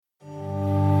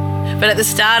But at the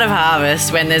start of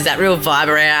harvest, when there's that real vibe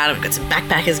around, we've got some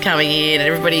backpackers coming in and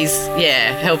everybody's,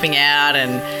 helping out,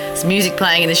 and there's music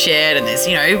playing in the shed, and there's,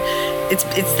 it's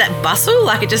that bustle.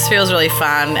 Like, it just feels really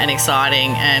fun and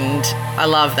exciting, and I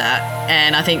love that.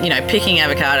 And I think, picking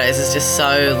avocados is just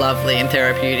so lovely and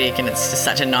therapeutic, and it's just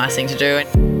such a nice thing to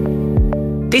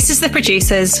do. This is The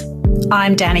Producers.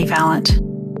 I'm Danny Vallant.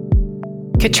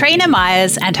 Katrina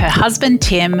Myers and her husband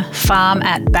Tim farm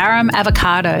at Barham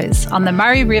Avocados on the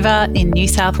Murray River in New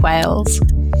South Wales.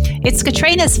 It's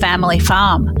Katrina's family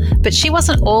farm, but she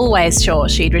wasn't always sure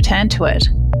she'd return to it.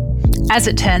 As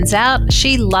it turns out,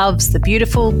 she loves the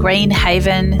beautiful green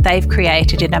haven they've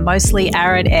created in a mostly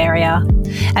arid area,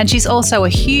 and she's also a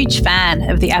huge fan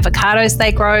of the avocados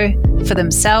they grow for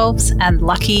themselves and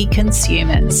lucky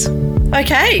consumers.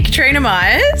 Okay, Katrina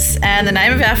Myers, and the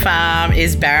name of our farm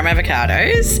is Barham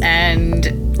Avocados, and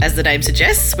as the name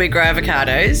suggests, we grow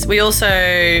avocados. We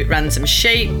also run some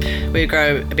sheep, we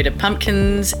grow a bit of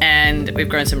pumpkins, and we've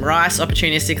grown some rice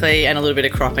opportunistically and a little bit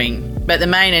of cropping. But the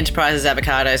main enterprise is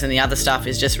avocados, and the other stuff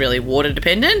is just really water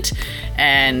dependent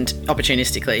and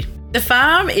opportunistically. The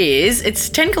farm it's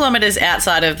 10 kilometres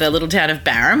outside of the little town of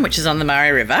Barham, which is on the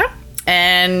Murray River,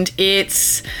 and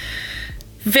it's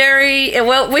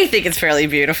we think it's fairly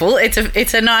beautiful.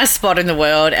 It's a nice spot in the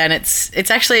world, and it's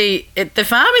actually the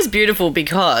farm is beautiful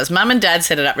because Mum and Dad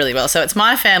set it up really well. So it's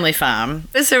my family farm.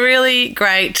 It's a really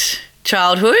great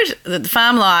childhood, the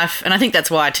farm life, and I think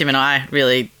that's why Tim and I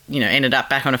really ended up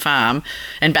back on a farm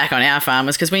and back on our farm,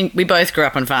 was because we both grew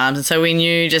up on farms, and so we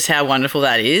knew just how wonderful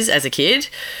that is as a kid.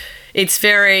 It's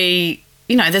very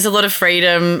there's a lot of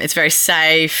freedom. It's very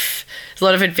safe. There's a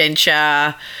lot of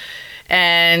adventure.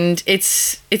 And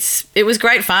it was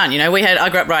great fun. I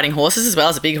grew up riding horses as well.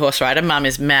 As a big horse rider. Mum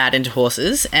is mad into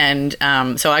horses, and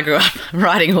so I grew up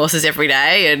riding horses every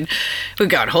day, and we'd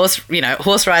go on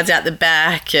horse rides out the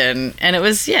back, and it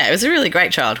was a really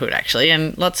great childhood actually,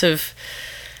 and lots of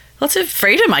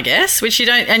freedom, I guess, which you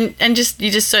don't and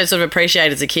you just so sort of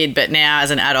appreciate as a kid, but now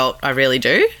as an adult I really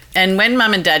do. And when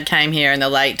Mum and Dad came here in the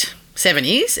late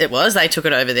 70s, they took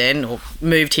it over then, or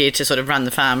moved here to sort of run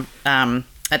the farm.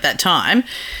 At that time,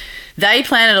 they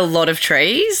planted a lot of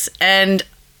trees, and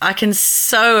I can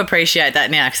so appreciate that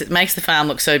now because it makes the farm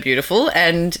look so beautiful.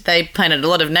 And they planted a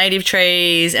lot of native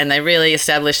trees, and they really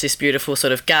established this beautiful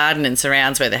sort of garden and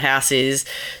surrounds where the house is.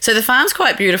 So the farm's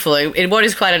quite beautiful. In what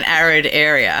is quite an arid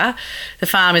area, the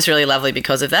farm is really lovely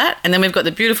because of that. And then we've got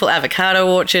the beautiful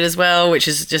avocado orchard as well, which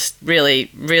is just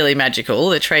really, really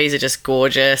magical. The trees are just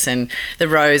gorgeous, and the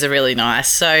rows are really nice.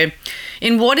 So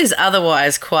in what is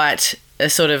otherwise quite a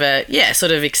sort of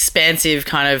expansive,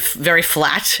 kind of very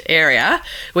flat area,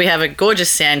 we have a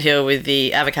gorgeous sandhill with the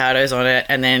avocados on it,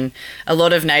 and then a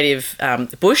lot of native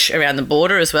bush around the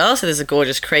border as well. So there's a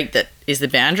gorgeous creek that is the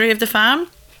boundary of the farm.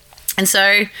 And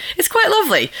so it's quite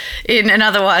lovely in an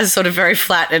otherwise sort of very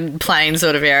flat and plain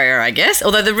sort of area, I guess,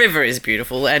 although the river is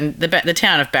beautiful, and the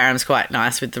town of Barham's quite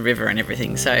nice with the river and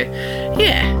everything. So,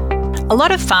 yeah. A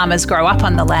lot of farmers grow up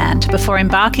on the land before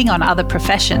embarking on other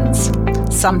professions.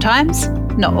 Sometimes,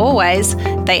 not always,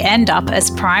 they end up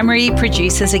as primary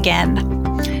producers again.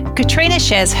 Katrina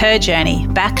shares her journey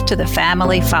back to the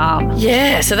family farm.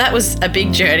 Yeah, so that was a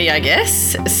big journey, I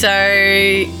guess. So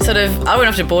I went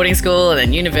off to boarding school and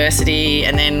then university,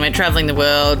 and then went travelling the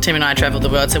world. Tim and I travelled the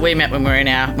world. So we met when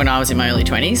I was in my early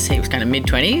 20s. He was kind of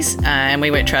mid-20s. And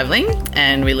we went travelling,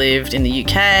 and we lived in the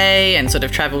UK and sort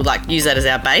of travelled, used that as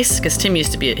our base, because Tim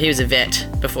he was a vet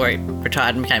before he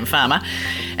retired and became a farmer.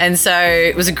 And so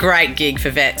it was a great gig for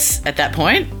vets at that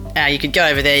point. You could go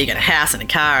over there, you get a house and a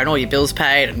car and all your bills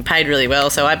paid, and paid really well.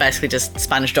 So I basically just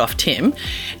sponged off Tim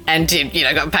and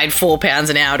got paid £4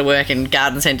 an hour to work in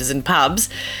garden centres and pubs.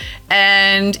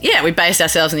 And yeah, we based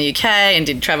ourselves in the UK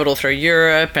and travelled all through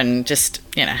Europe, and just,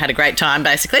 had a great time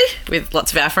basically with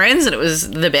lots of our friends, and it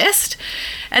was the best.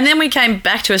 And then we came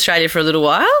back to Australia for a little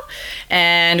while,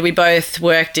 and we both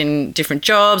worked in different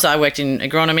jobs. I worked in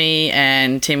agronomy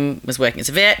and Tim was working as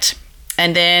a vet.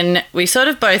 And then we sort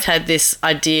of both had this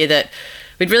idea that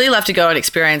we'd really love to go and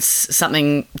experience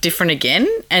something different again,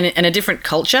 and a different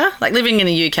culture. Like, living in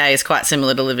the UK is quite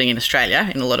similar to living in Australia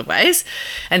in a lot of ways.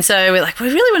 And so we're like, we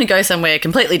really want to go somewhere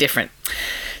completely different.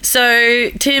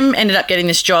 So Tim ended up getting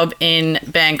this job in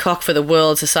Bangkok for the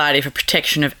World Society for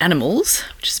Protection of Animals,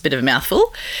 which is a bit of a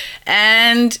mouthful.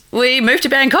 And we moved to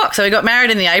Bangkok. So we got married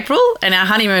in the April, and our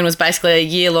honeymoon was basically a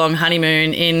year-long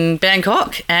honeymoon in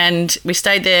Bangkok. And we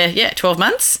stayed there, 12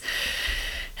 months.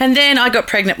 And then I got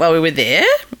pregnant while we were there.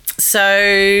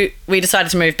 So we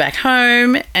decided to move back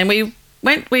home, and we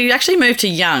actually moved to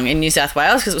Young in New South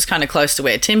Wales because it was kind of close to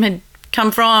where Tim had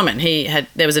come from, and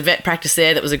there was a vet practice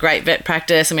there that was a great vet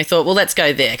practice, and we thought, well, let's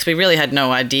go there, because we really had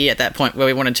no idea at that point where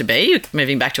we wanted to be,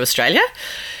 moving back to Australia.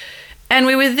 And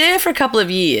we were there for a couple of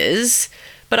years,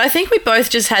 but I think we both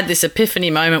just had this epiphany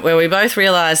moment where we both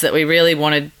realised that we really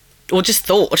wanted, or just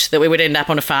thought that we would end up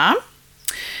on a farm.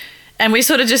 And we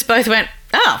sort of just both went,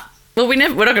 oh, well, we're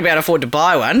not going to be able to afford to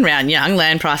buy one around young.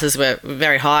 Land prices were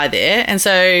very high there. And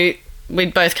so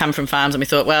we'd both come from farms, and we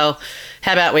thought, well,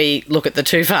 how about we look at the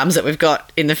 2 farms that we've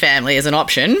got in the family as an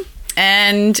option?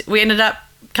 And we ended up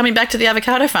coming back to the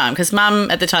avocado farm, because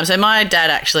Mum at the time, so my dad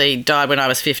actually died when I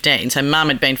was 15, so Mum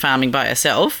had been farming by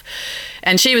herself,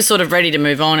 and she was sort of ready to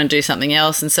move on and do something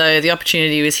else. And so the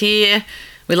opportunity was here.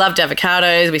 We loved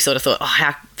avocados. We sort of thought, oh,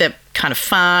 how they're kind of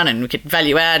fun, and we could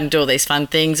value add and do all these fun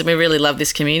things, and we really love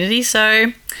this community.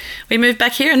 So we moved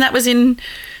back here, and that was in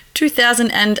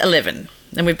 2011,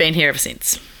 and we've been here ever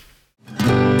since.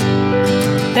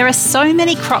 There are so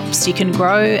many crops you can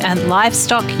grow and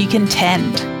livestock you can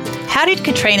tend. How did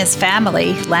Katrina's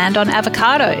family land on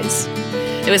avocados?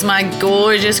 It was my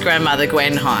gorgeous grandmother,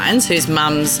 Gwen Hines, who's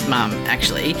Mum's mum,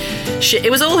 actually.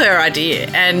 It was all her idea,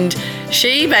 and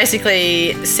she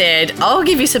basically said, I'll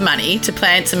give you some money to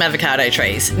plant some avocado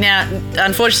trees. Now,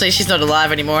 unfortunately, she's not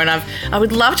alive anymore, and I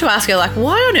would love to ask her, like,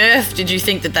 why on earth did you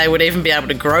think that they would even be able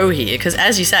to grow here? Because,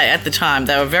 as you say, at the time,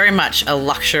 they were very much a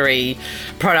luxury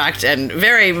product, and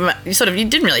you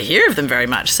didn't really hear of them very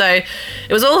much. So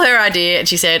it was all her idea, and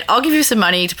she said, I'll give you some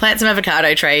money to plant some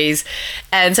avocado trees.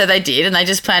 And so they did, and they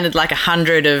just planted like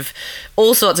 100 of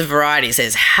all sorts of varieties.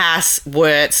 There's Hass,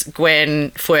 Wurtz,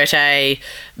 Gwen, Fuerte,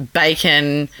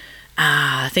 Bacon.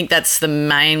 I think that's the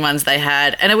main ones they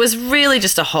had. And it was really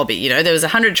just a hobby. There was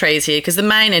 100 trees here, because the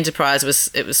main enterprise was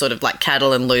sort of like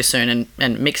cattle and lucerne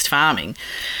and mixed farming.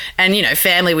 And,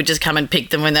 family would just come and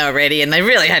pick them when they were ready, and they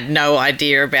really had no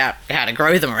idea about how to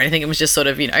grow them or anything. It was just sort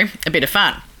of, a bit of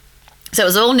fun. So it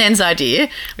was all Nen's idea,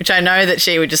 which I know that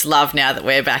she would just love now that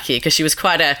we're back here, because she was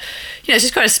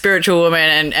she's quite a spiritual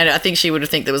woman, and I think she would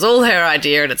think that was all her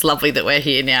idea, and it's lovely that we're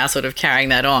here now sort of carrying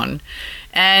that on.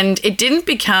 And it didn't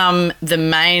become the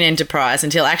main enterprise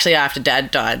until actually after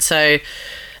Dad died. So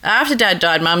after Dad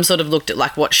died, Mum sort of looked at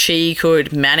like what she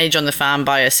could manage on the farm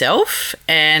by herself,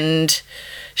 and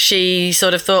she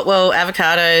sort of thought, well,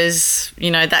 avocados,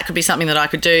 that could be something that I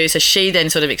could do. So she then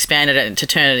sort of expanded it to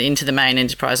turn it into the main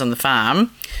enterprise on the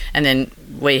farm. And then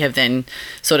we have then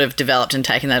sort of developed and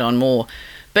taken that on more.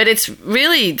 But it's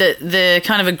really the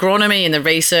kind of agronomy and the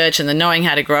research and the knowing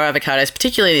how to grow avocados,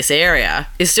 particularly this area,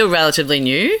 is still relatively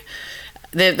new.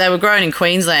 They were grown in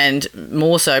Queensland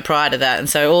more so prior to that. And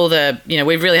so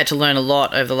we've really had to learn a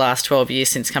lot over the last 12 years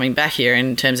since coming back here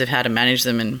in terms of how to manage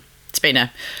them, and it's been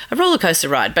a roller coaster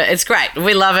ride, but it's great.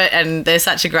 We love it, and they're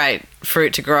such a great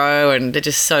fruit to grow, and they're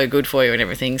just so good for you and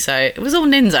everything. So it was all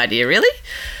Nen's idea, really.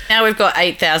 Now we've got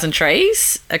 8,000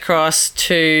 trees across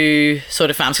 2 sort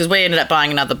of farms, because we ended up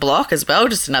buying another block as well,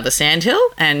 just another sandhill,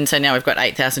 and so now we've got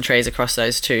 8,000 trees across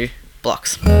those 2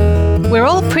 blocks. We're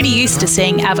all pretty used to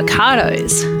seeing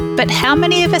avocados, but how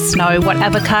many of us know what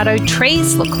avocado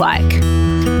trees look like?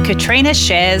 Katrina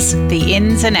shares the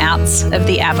ins and outs of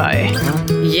the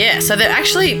avo. Yeah, so they're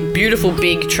actually beautiful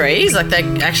big trees. Like,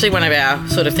 they're actually one of our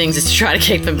sort of things is to try to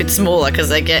keep them a bit smaller, because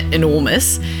they get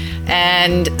enormous.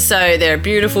 And so they're a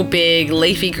beautiful big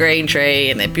leafy green tree,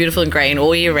 and they're beautiful and green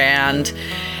all year round.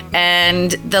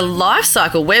 And the life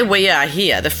cycle where we are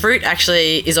here, the fruit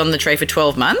actually is on the tree for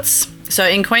 12 months. So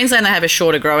in Queensland, they have a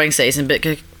shorter growing season, but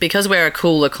because we're a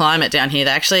cooler climate down here,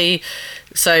 they actually,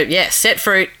 set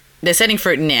fruit. They're setting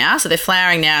fruit now, so they're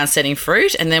flowering now and setting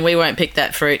fruit, and then we won't pick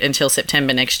that fruit until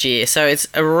September next year. So it's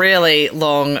a really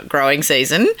long growing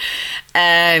season,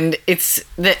 and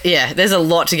there's a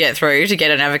lot to get through to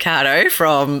get an avocado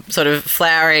from sort of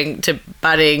flowering to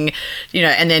budding,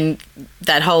 and then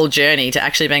that whole journey to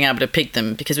actually being able to pick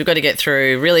them, because we've got to get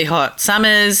through really hot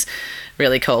summers,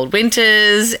 really cold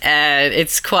winters, and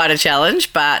it's quite a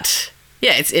challenge, but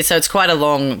yeah, it's quite a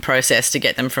long process to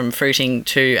get them from fruiting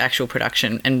to actual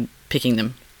production and picking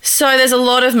them. So there's a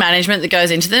lot of management that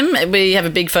goes into them. We have a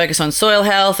big focus on soil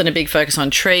health and a big focus on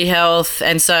tree health,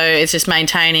 and so it's just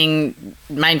maintaining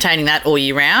that all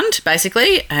year round,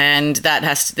 basically. And that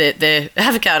the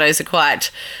avocados are quite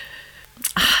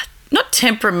not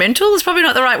temperamental is probably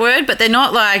not the right word, but they're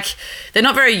not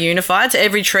very unified. So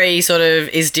every tree sort of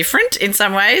is different in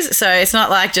some ways. So it's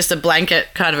not like just a blanket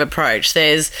kind of approach.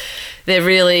 They're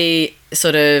really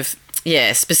sort of,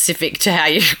 specific to how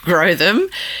you grow them.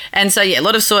 And so, a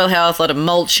lot of soil health, a lot of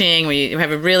mulching. We have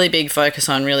a really big focus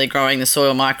on really growing the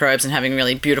soil microbes and having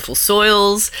really beautiful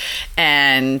soils.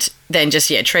 And then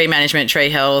just, tree management,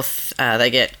 tree health. They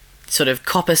get sort of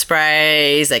copper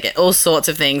sprays. They get all sorts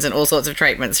of things and all sorts of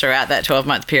treatments throughout that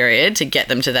 12-month period to get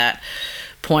them to that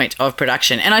point of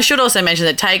production. And I should also mention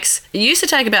that it used to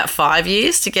take about 5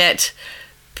 years to get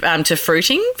to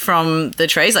fruiting from the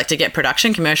trees, like to get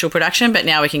production, commercial production, but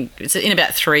now it's in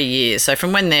about 3 years. So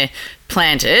from when they're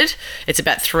planted, it's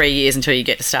about 3 years until you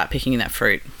get to start picking that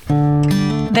fruit.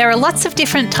 There are lots of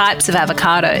different types of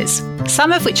avocados,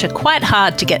 some of which are quite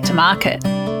hard to get to market.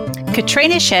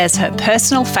 Katrina shares her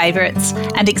personal favourites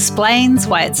and explains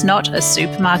why it's not a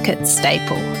supermarket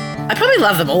staple. I probably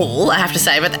love them all, I have to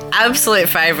say, but the absolute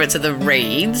favourites are the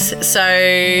reeds. So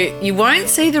you won't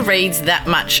see the reeds that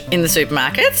much in the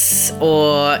supermarkets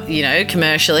or,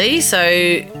 commercially.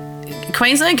 So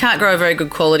Queensland can't grow a very good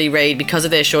quality reed because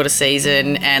of their shorter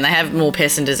season, and they have more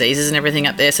pests and diseases and everything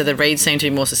up there, so the reeds seem to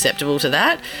be more susceptible to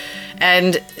that.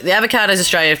 And the Avocados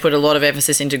Australia have put a lot of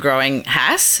emphasis into growing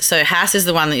Hass. So Hass is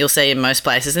the one that you'll see in most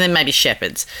places, and then maybe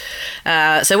Shepherds.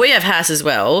 So we have Hass as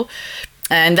well.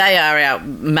 And they are our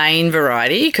main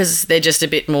variety because they're just a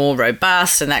bit more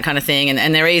robust and that kind of thing.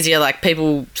 And they're easier, like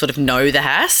people sort of know the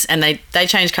Hass, and they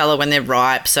change colour when they're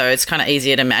ripe, so it's kind of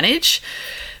easier to manage.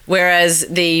 Whereas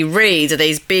the reeds are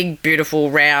these big,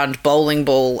 beautiful, round bowling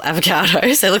ball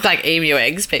avocados. They look like emu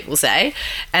eggs, people say,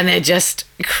 and they're just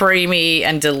creamy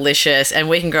and delicious. And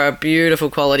we can grow a beautiful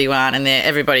quality one, and they're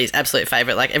everybody's absolute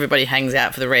favourite. Like everybody hangs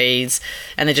out for the reeds,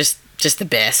 and they're just the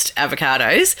best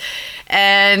avocados.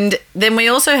 And then we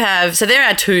also have, so there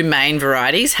are two main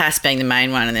varieties, Hass being the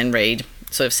main one and then reed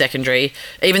sort of secondary,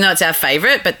 even though it's our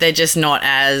favourite, but they're just not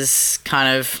as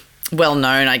kind of well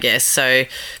known, I guess. So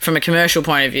from a commercial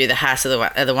point of view, the Hass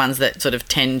are the ones that sort of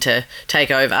tend to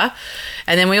take over.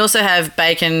 And then we also have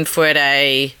Bacon,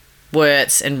 Fuerte,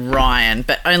 Wurtz and Ryan,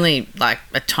 but only like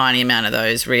a tiny amount of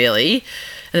those really.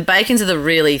 The Bacons are the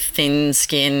really thin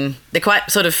skin. They're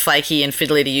quite sort of flaky and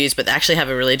fiddly to use, but they actually have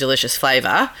a really delicious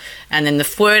flavour. And then the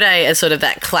Fuerte are sort of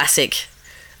that classic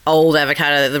old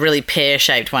avocado, the really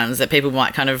pear-shaped ones that people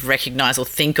might kind of recognise or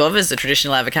think of as the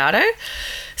traditional avocado.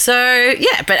 So,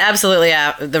 yeah, but absolutely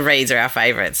the reeds are our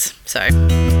favourites. So,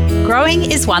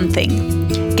 growing is one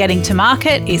thing. Getting to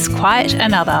market is quite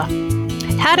another.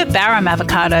 How do Barham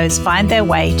avocados find their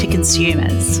way to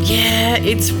consumers? Yeah,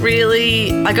 it's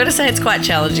really, I got to say, it's quite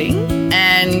challenging,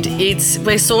 and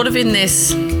we're sort of in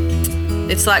this,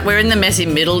 it's like we're in the messy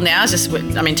middle now. It's just,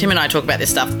 Tim and I talk about this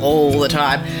stuff all the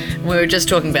time. We were just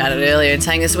talking about it earlier and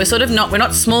saying this, we're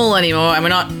not small anymore, and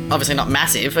we're obviously not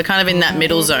massive. We're kind of in that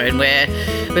middle zone where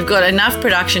we've got enough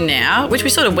production now, which we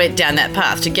sort of went down that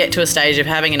path to get to a stage of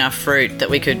having enough fruit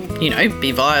that we could,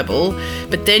 be viable.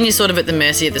 But then you're sort of at the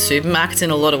mercy of the supermarkets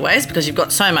in a lot of ways because you've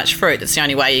got so much fruit. That's the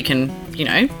only way you can,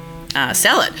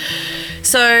 sell it.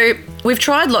 So we've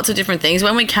tried lots of different things.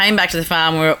 When we came back to the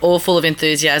farm, we were all full of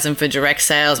enthusiasm for direct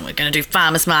sales, and we're going to do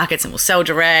farmers markets and we'll sell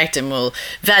direct and we'll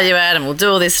value add and we'll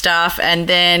do all this stuff. And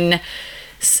then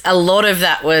a lot of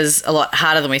that was a lot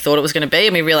harder than we thought it was going to be,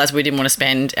 and we realised we didn't want to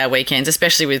spend our weekends,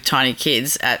 especially with tiny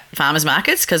kids, at farmers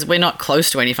markets because we're not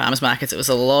close to any farmers markets. It was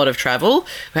a lot of travel.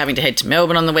 We're having to head to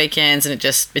Melbourne on the weekends, and it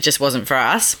just wasn't for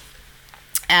us.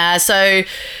 So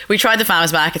we tried the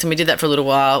farmers markets, and we did that for a little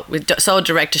while. We sold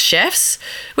direct to chefs,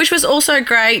 which was also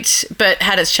great, but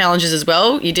had its challenges as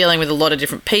well. You're dealing with a lot of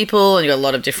different people, and you've got a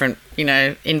lot of different,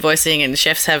 invoicing, and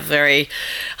chefs have very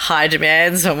high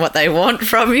demands on what they want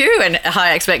from you and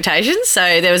high expectations.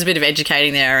 So there was a bit of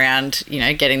educating there around,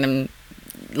 getting them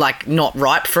like not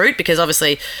ripe fruit, because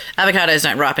obviously avocados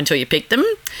don't ripen until you pick them,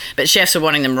 but chefs are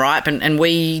wanting them ripe, and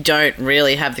we don't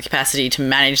really have the capacity to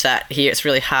manage that here. It's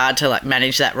really hard to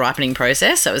manage that ripening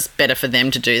process, so it was better for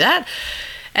them to do that.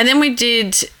 And then we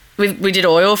did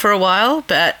oil for a while,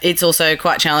 but it's also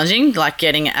quite challenging. Like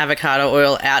getting avocado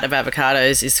oil out of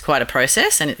avocados is quite a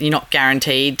process, and you're not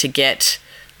guaranteed to get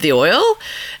the oil,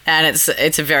 and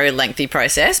it's a very lengthy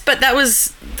process, but that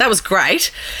was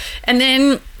great. And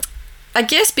then I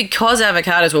guess because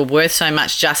avocados were worth so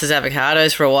much just as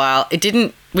avocados for a while, we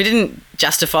didn't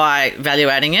justify value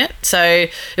adding it. So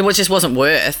it just wasn't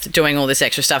worth doing all this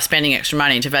extra stuff, spending extra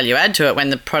money to value add to it when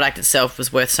the product itself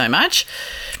was worth so much.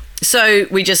 So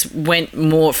we just went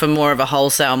more of a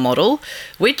wholesale model,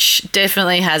 which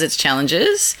definitely has its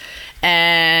challenges.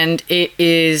 And it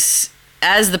is,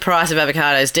 as the price of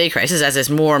avocados decreases, as there's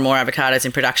more and more avocados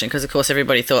in production, because of course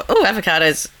everybody thought,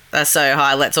 avocados are so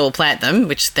high, let's all plant them,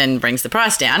 which then brings the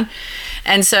price down.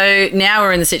 And so now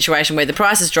we're in the situation where the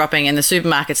price is dropping and the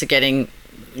supermarkets are getting,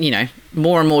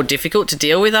 more and more difficult to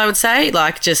deal with, I would say.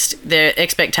 Like just their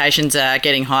expectations are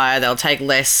getting higher. They'll take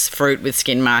less fruit with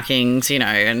skin markings,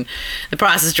 and the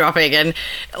price is dropping, and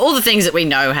all the things that we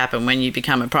know happen when you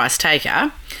become a price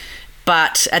taker.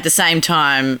 But at the same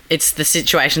time, it's the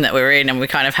situation that we're in, and we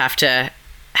kind of have to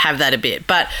have that a bit.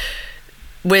 But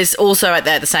we're also at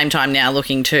the same time now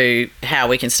looking to how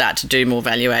we can start to do more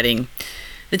value adding.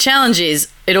 The challenge is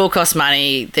it all costs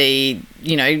money.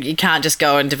 You can't just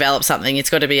go and develop something. It's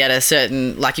got to be at a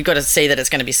certain, like, you've got to see that it's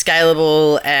going to be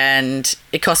scalable, and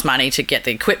it costs money to get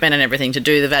the equipment and everything to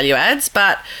do the value adds.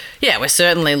 But yeah, we're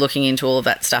certainly looking into all of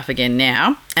that stuff again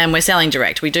now, and we're selling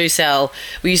direct. We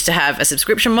used to have a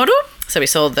subscription model. So we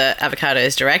sold the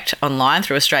avocados direct online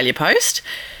through Australia Post,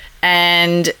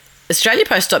 and Australia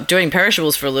Post stopped doing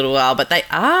perishables for a little while, but they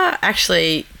are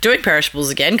actually doing perishables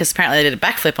again because apparently they did a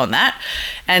backflip on that.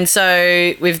 And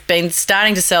so we've been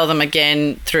starting to sell them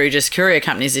again through just courier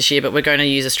companies this year, but we're going to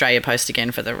use Australia Post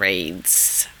again for the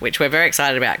reads, which we're very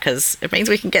excited about because it means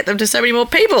we can get them to so many more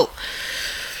people.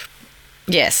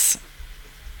 Yes.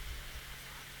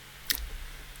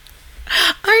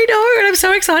 I know, and I'm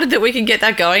so excited that we can get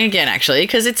that going again, actually,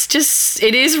 because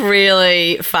it is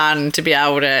really fun to be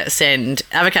able to send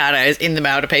avocados in the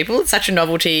mail to people. It's such a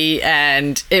novelty,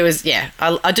 and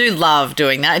I do love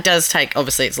doing that. It does take,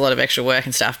 obviously, it's a lot of extra work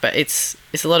and stuff, but it's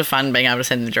a lot of fun being able to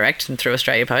send them direct and through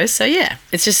Australia Post. So yeah,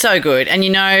 it's just so good. And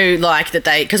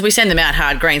because we send them out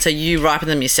hard green, so you ripen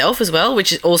them yourself as well,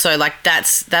 which is also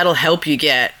that'll help you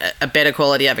get a better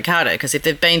quality avocado, because if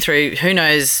they've been through, who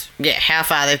knows how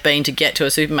far they've been to get to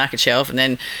a supermarket shelf, and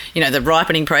then the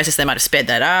ripening process, they might have sped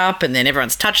that up, and then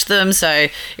everyone's touched them. So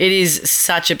it is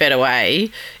such a better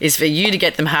way is for you to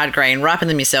get them hard green, ripen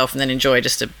them yourself, and then enjoy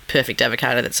just a perfect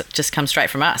avocado that's just come straight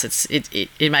from us.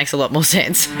 It makes a lot more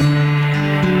sense.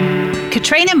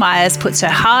 Katrina Myers puts her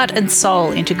heart and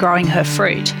soul into growing her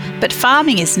fruit, but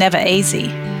farming is never easy.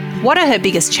 What are her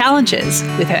biggest challenges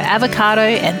with her avocado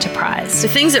enterprise? The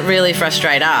things that really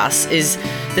frustrate us is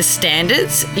the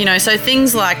standards, so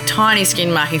things like tiny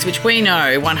skin markings, which we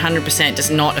know 100% does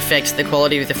not affect the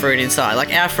quality of the fruit inside.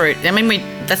 Like our fruit,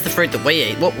 that's the fruit that we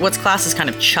eat. What's classed as kind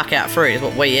of chuck out fruit is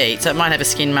what we eat. So it might have a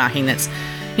skin marking that's,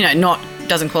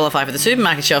 doesn't qualify for the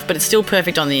supermarket shelf, but it's still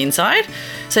perfect on the inside.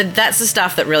 So that's the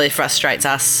stuff that really frustrates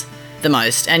us the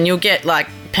most. And you'll get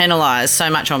penalised so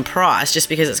much on price just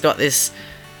because it's got this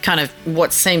kind of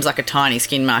what seems like a tiny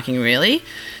skin marking, really.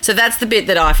 So that's the bit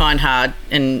that I find hard,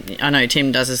 and I know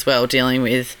Tim does as well, dealing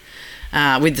with the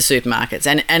supermarkets.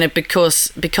 And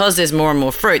because there's more and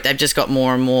more fruit, they've just got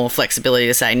more and more flexibility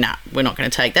to say, nah, we're not going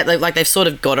to take that. They've sort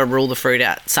of got to rule the fruit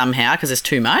out somehow because there's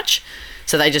too much.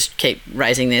 So they just keep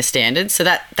raising their standards. So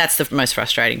that's the most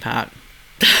frustrating part.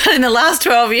 In the last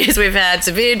 12 years, we've had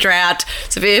severe drought,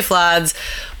 severe floods,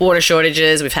 water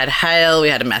shortages. We've had hail. We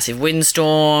had a massive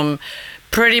windstorm.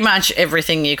 Pretty much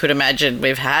everything you could imagine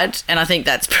we've had. And I think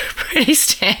that's pretty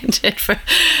standard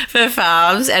for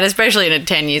farms. And especially in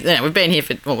 10 years. We've been here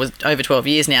for over 12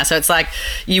 years now. So it's like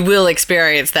you will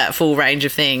experience that full range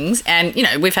of things. And,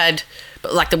 we've had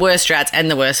the worst droughts and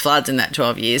the worst floods in that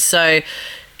 12 years. So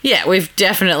yeah, we've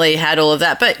definitely had all of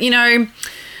that. But,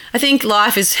 I think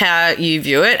life is how you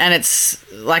view it, and it's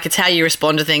how you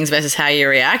respond to things versus how you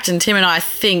react. And Tim and I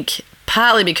think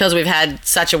partly because we've had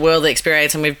such a worldly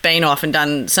experience and we've been off and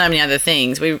done so many other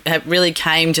things, we have really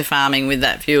came to farming with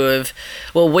that view of,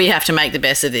 well, we have to make the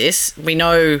best of this. We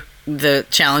know the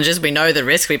challenges, we know the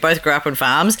risk. We both grew up on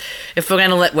farms. If we're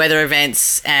going to let weather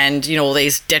events and all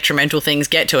these detrimental things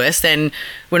get to us, then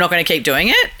we're not going to keep doing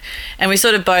it. And we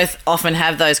sort of both often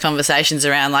have those conversations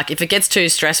around if it gets too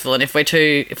stressful and if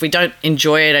we don't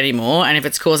enjoy it anymore and if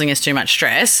it's causing us too much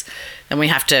stress, then we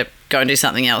have to go and do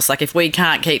something else. If we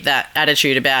can't keep that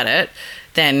attitude about it,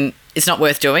 then it's not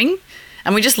worth doing.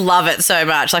 And we just love it so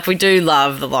much. We do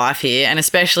love the life here. And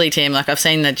especially Tim, I've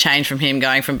seen the change from him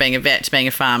going from being a vet to being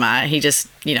a farmer. He just,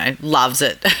 loves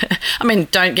it.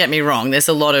 Don't get me wrong. There's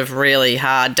a lot of really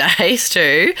hard days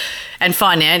too, and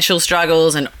financial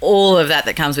struggles and all of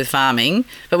that comes with farming.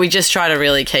 But we just try to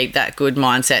really keep that good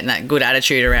mindset and that good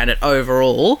attitude around it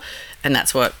overall. And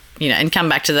that's what, and come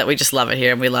back to that. We just love it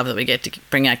here, and we love that we get to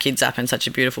bring our kids up in such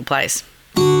a beautiful place.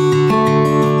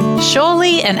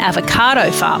 Surely an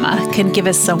avocado farmer can give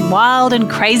us some wild and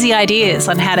crazy ideas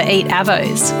on how to eat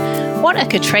avos. What are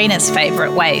Katrina's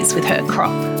favourite ways with her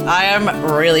crop? I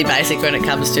am really basic when it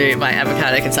comes to my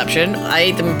avocado consumption. I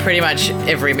eat them pretty much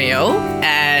every meal,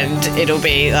 and it'll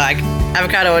be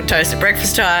avocado on toast at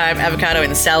breakfast time, avocado in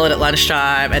the salad at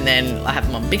lunchtime, and then I have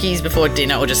them on bickies before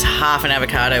dinner, or just half an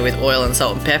avocado with oil and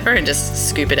salt and pepper and just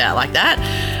scoop it out like that.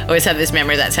 I always have this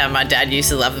memory that's how my dad used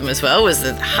to love them as well, was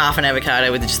the half an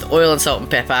avocado with just oil and salt and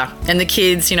pepper. And the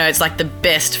kids, it's the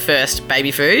best first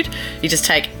baby food. You just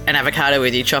take an avocado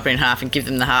with you, chop it in half and give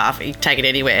them the half. You take it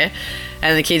anywhere.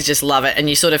 And the kids just love it. And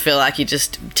you sort of feel like you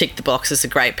just tick the box as a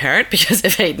great parent because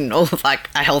they've eaten all of like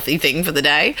a healthy thing for the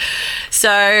day.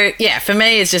 So, yeah, for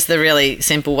me, it's just the really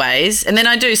simple ways. And then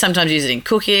I do sometimes use it in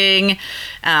cooking.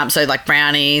 So like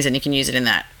brownies, and you can use it in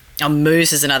that.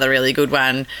 Mousse is another really good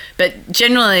one. But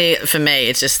generally for me,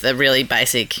 it's just the really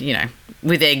basic,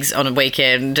 with eggs on a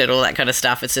weekend and all that kind of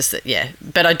stuff. It's just that, yeah.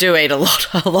 But I do eat a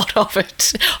lot of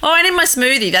it. Oh, and in my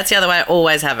smoothie, that's the other way I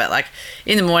always have it. Like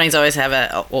in the mornings, I always have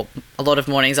a lot of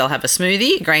mornings I'll have a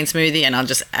smoothie, green smoothie, and I'll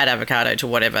just add avocado to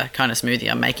whatever kind of smoothie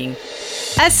I'm making.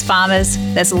 As farmers,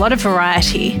 there's a lot of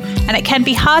variety, and it can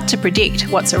be hard to predict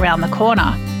what's around the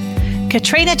corner.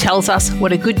 Katrina tells us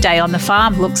what a good day on the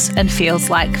farm looks and feels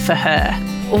like for her.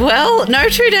 Well, no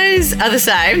 2 days are the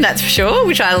same, that's for sure,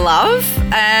 which I love.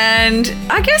 And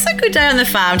I guess a good day on the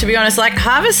farm, to be honest, like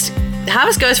harvest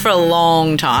goes for a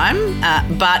long time,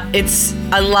 but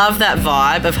I love that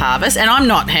vibe of harvest. And I'm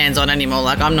not hands-on anymore.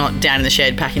 Like I'm not down in the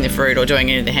shed packing the fruit or doing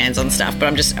any of the hands-on stuff, but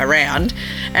I'm just around.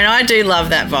 And I do love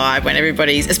that vibe when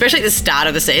everybody's, especially at the start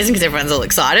of the season, because everyone's all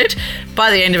excited.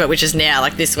 By the end of it, which is now,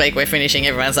 like this week we're finishing,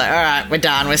 everyone's like, all right, we're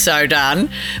done, we're so done.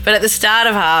 But at the start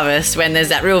of harvest, when there's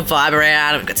that real vibe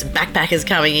around, we've got some backpackers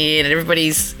coming in and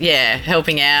everybody's,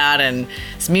 helping out, and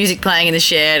there's music playing in the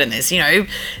shed, and there's,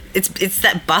 it's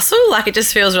that bustle. Like it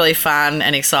just feels really fun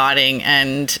and exciting,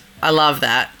 and I love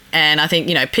that. And I think,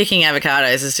 picking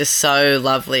avocados is just so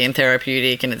lovely and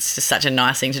therapeutic, and it's just such a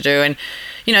nice thing to do. And,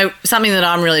 something that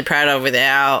I'm really proud of with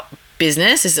our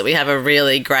business is that we have a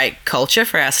really great culture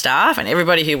for our staff, and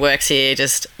everybody who works here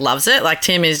just loves it. Like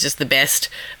Tim is just the best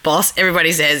boss.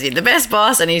 Everybody says he's the best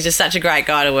boss, and he's just such a great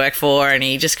guy to work for, and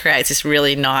he just creates this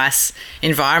really nice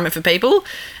environment for people.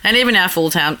 And even our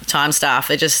full-time staff,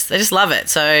 they just love it.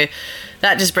 So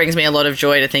that just brings me a lot of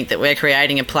joy to think that we're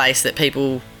creating a place that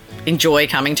people enjoy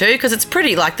coming to, because it's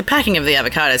pretty, like the packing of the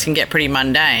avocados can get pretty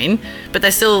mundane, but they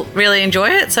still really enjoy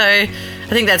it. So I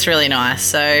think that's really nice.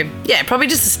 So yeah, probably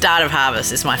just the start of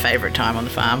harvest is my favourite time on the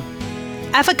farm.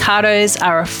 Avocados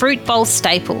are a fruit bowl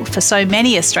staple for so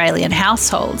many Australian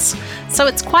households, so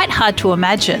it's quite hard to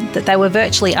imagine that they were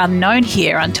virtually unknown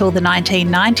here until the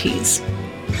 1990s.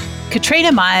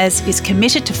 Katrina Myers is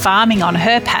committed to farming on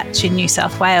her patch in New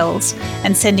South Wales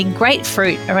and sending great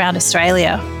fruit around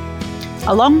Australia.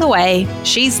 Along the way,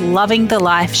 she's loving the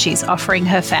life she's offering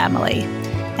her family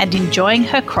and enjoying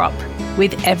her crop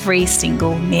with every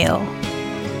single meal.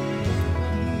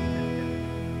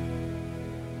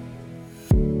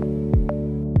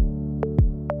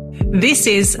 This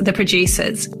is The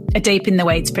Producers, a Deep in the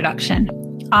Weeds production.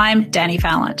 I'm Danny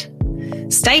Valent.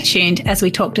 Stay tuned as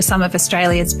we talk to some of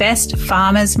Australia's best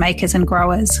farmers, makers and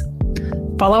growers.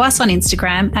 Follow us on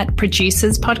Instagram at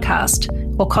Producers Podcast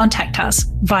or contact us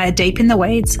via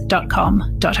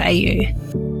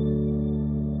deepintheweeds.com.au.